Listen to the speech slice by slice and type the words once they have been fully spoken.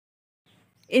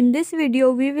In this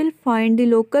video, we will find the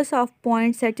locus of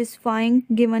points satisfying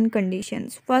given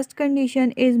conditions. First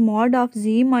condition is mod of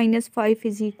z minus 5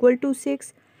 is equal to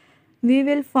 6. We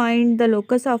will find the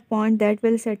locus of point that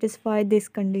will satisfy this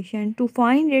condition. To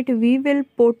find it, we will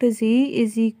put z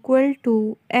is equal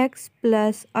to x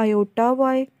plus iota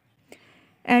y,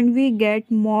 and we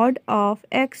get mod of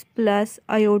x plus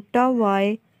iota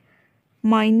y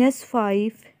minus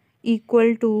 5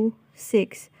 equal to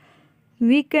 6.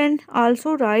 We can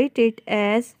also write it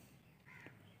as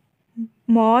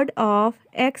mod of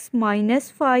x minus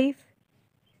 5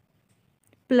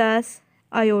 plus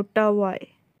iota y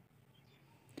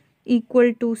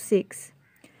equal to 6.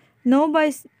 Now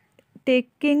by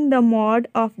taking the mod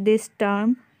of this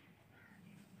term,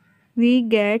 we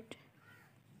get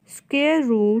square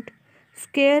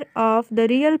of the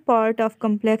real part of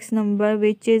complex number,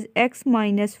 which is x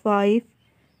minus 5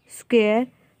 square,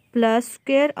 plus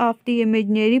square of the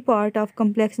imaginary part of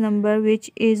complex number,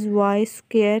 which is y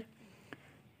square,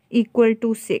 equal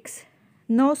to 6.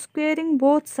 Now squaring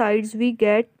both sides, we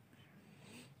get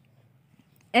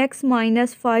x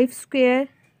minus 5 square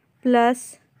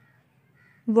plus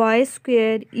y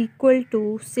square equal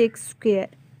to 6 square.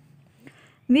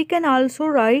 We can also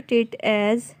write it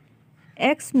as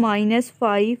x minus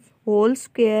 5 whole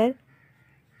square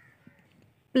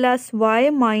plus y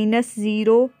minus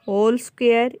 0 whole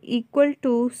square equal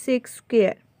to 6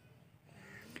 square.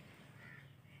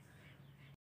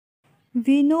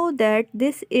 We know that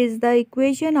this is the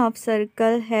equation of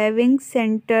circle having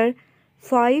center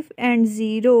 5 and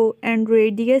 0 and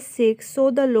radius 6.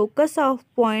 So the locus of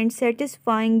point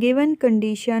satisfying given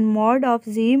condition mod of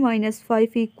z minus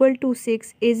 5 equal to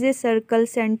 6 is a circle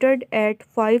centered at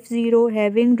 5, 0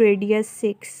 having radius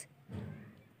 6.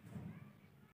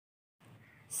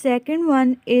 Second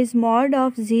one is mod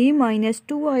of z minus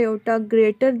 2 iota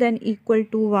greater than equal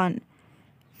to 1.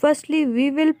 Firstly,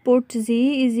 we will put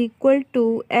z is equal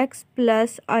to x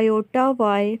plus iota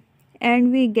y,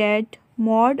 and we get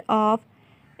mod of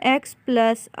x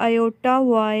plus iota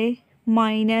y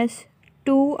minus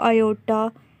 2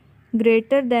 iota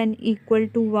greater than equal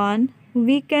to 1.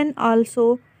 We can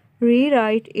also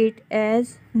rewrite it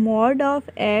as mod of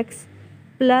x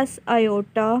plus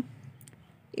iota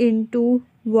into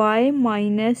y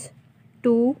minus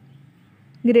 2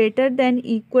 greater than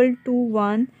equal to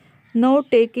 1. Now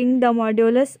taking the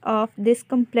modulus of this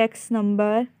complex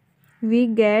number, we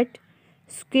get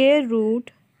square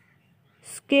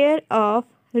of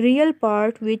real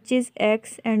part, which is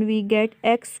x, and we get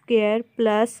x square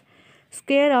plus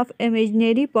square of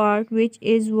imaginary part, which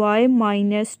is y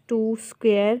minus 2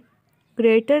 square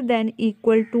greater than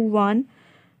equal to 1.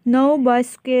 Now by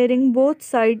squaring both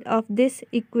sides of this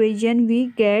equation, we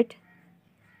get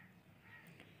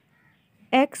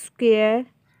x square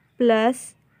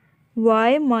plus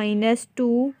y minus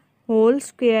 2 whole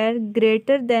square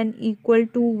greater than equal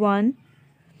to 1.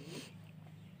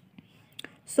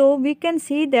 So we can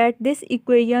see that this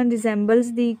equation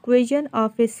resembles the equation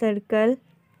of a circle.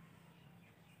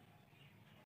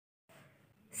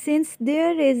 Since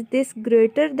there is this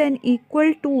greater than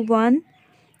equal to 1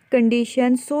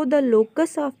 condition, so the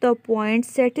locus of the point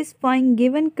satisfying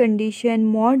given condition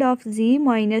mod of z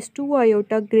minus 2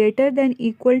 iota greater than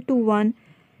equal to 1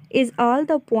 is all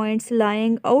the points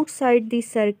lying outside the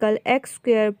circle x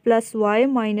square plus y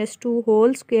minus 2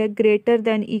 whole square greater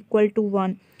than equal to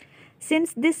 1.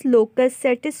 Since this locus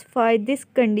satisfies this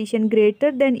condition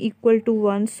greater than equal to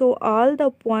 1, so all the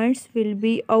points will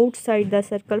be outside the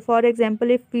circle. For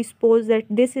example, if we suppose that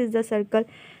this is the circle,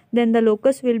 then the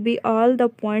locus will be all the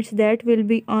points that will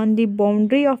be on the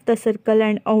boundary of the circle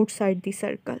and outside the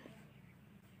circle.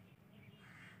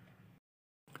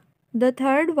 The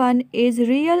third one is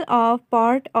real of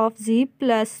part of z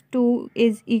plus 2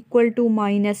 is equal to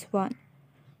minus 1.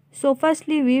 So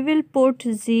firstly, we will put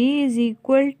z is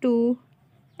equal to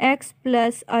x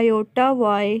plus iota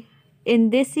y in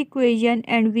this equation,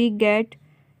 and we get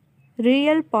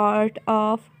real part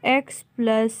of x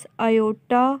plus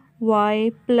iota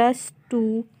y plus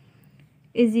 2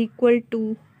 is equal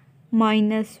to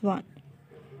minus 1.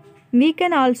 We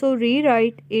can also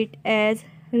rewrite it as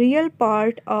real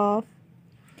part of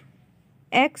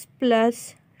x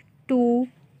plus 2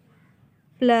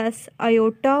 plus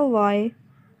iota y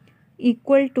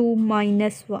equal to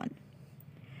minus 1.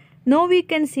 Now we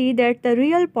can see that the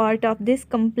real part of this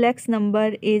complex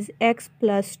number is x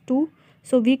plus 2.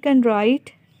 So we can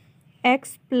write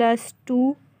x plus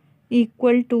 2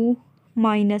 equal to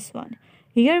minus 1.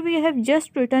 Here we have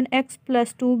just written x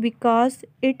plus 2 because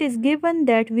it is given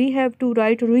that we have to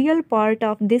write real part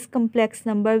of this complex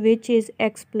number, which is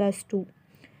x plus 2,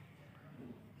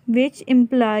 which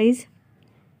implies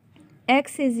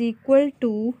x is equal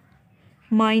to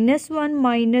minus 1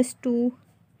 minus 2.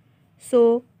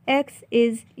 So x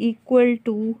is equal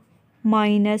to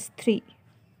minus 3.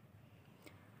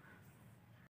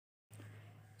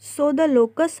 So the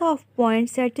locus of point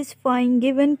satisfying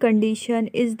given condition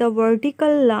is the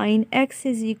vertical line x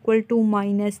is equal to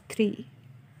minus 3.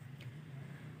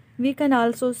 We can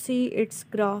also see its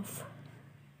graph.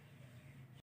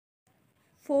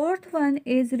 Fourth one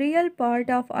is real part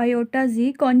of iota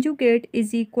z conjugate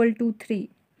is equal to 3.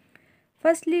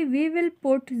 Firstly, we will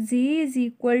put z is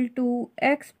equal to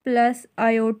x plus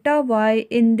iota y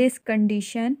in this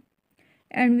condition,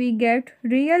 and we get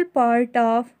real part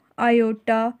of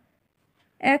iota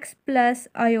x plus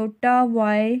iota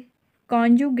y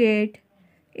conjugate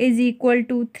is equal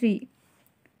to 3,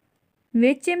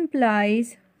 which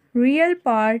implies real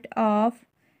part of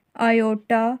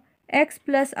iota x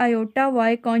plus iota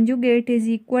y conjugate is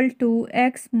equal to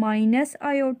x minus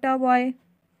iota y,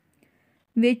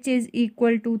 which is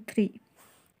equal to 3.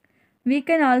 We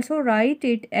can also write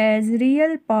it as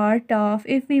real part of,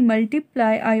 if we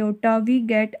multiply iota, we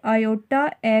get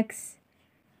iota x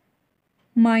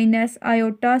minus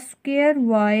iota square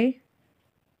y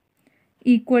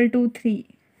equal to 3.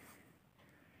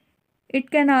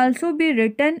 It can also be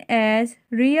written as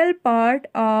real part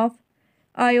of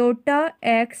iota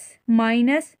x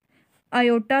minus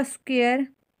iota square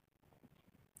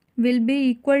will be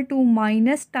equal to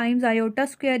minus times iota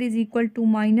square is equal to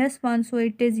minus 1, so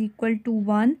it is equal to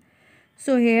 1.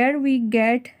 So here we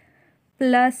get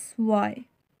plus y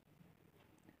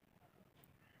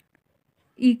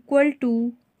equal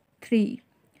to 3.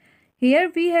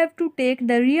 Here we have to take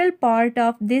the real part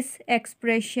of this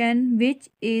expression, which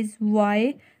is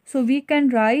y. So we can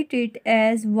write it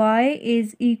as y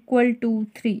is equal to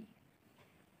 3.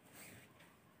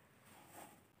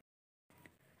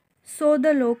 So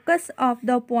the locus of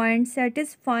the point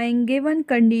satisfying given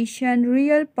condition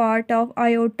real part of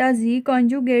iota z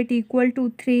conjugate equal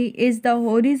to 3 is the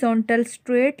horizontal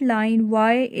straight line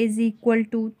y is equal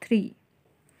to 3.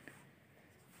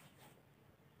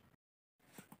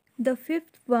 The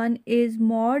fifth one is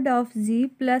mod of z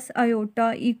plus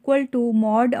iota equal to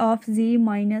mod of z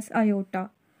minus iota.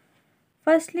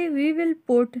 Firstly, we will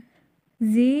put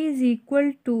z is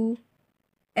equal to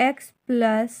x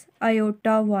plus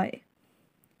iota y,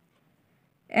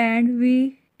 and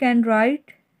we can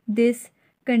write this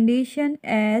condition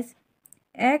as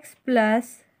x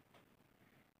plus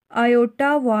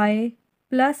iota y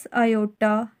plus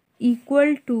iota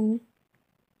equal to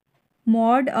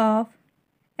mod of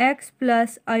x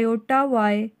plus iota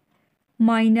y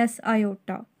minus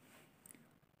iota.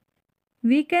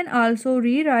 We can also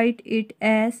rewrite it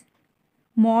as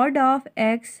mod of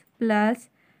x plus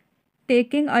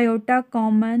taking iota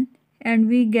common, and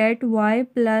we get y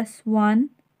plus 1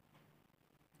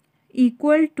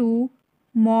 equal to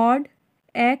mod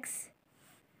x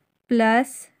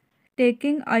plus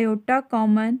taking iota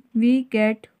common, we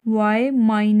get y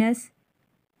minus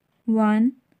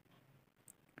 1.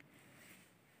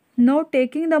 Now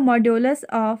taking the modulus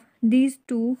of these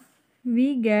two,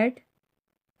 we get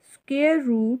square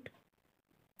root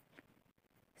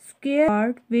square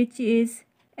part, which is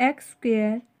x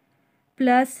square,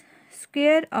 plus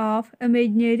square of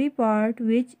imaginary part,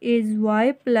 which is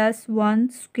y plus 1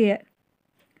 square,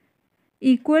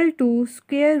 equal to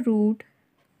square root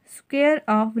square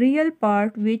of real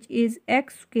part, which is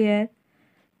x square,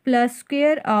 plus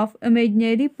square of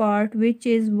imaginary part, which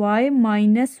is y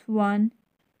minus 1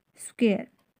 square.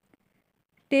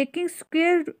 Taking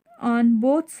square on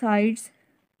both sides,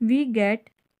 we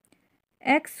get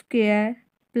x square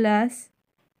plus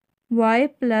y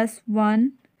plus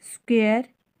 1 square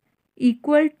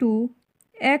equal to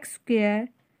x square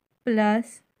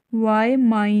plus y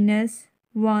minus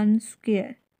 1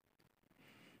 square.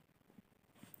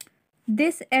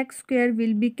 This x square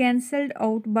will be cancelled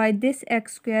out by this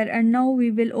x square, and now we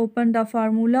will open the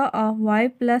formula of y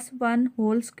plus 1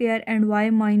 whole square and y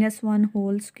minus 1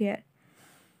 whole square.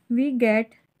 We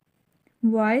get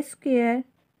y square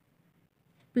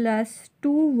plus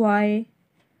 2y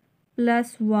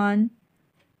plus 1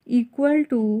 equal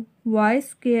to y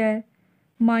square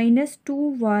minus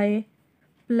 2y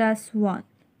plus 1.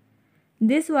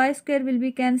 This y square will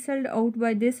be cancelled out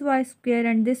by this y square,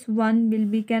 and this 1 will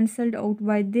be cancelled out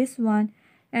by this one,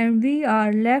 and we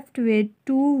are left with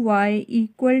 2y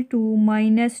equal to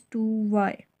minus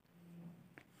 2y,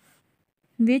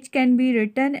 which can be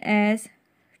written as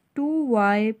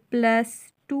 2y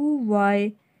plus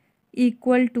 2y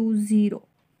equal to 0.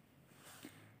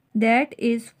 That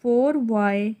is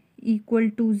 4y equal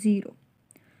to 0.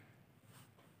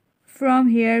 From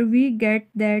here we get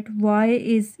that y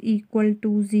is equal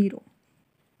to 0.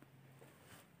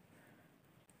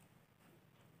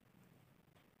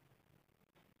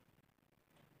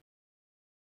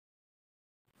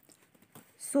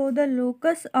 So the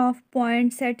locus of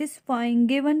point satisfying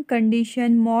given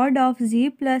condition mod of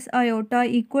z plus iota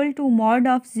equal to mod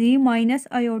of z minus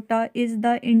iota is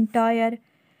the entire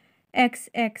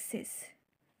x-axis.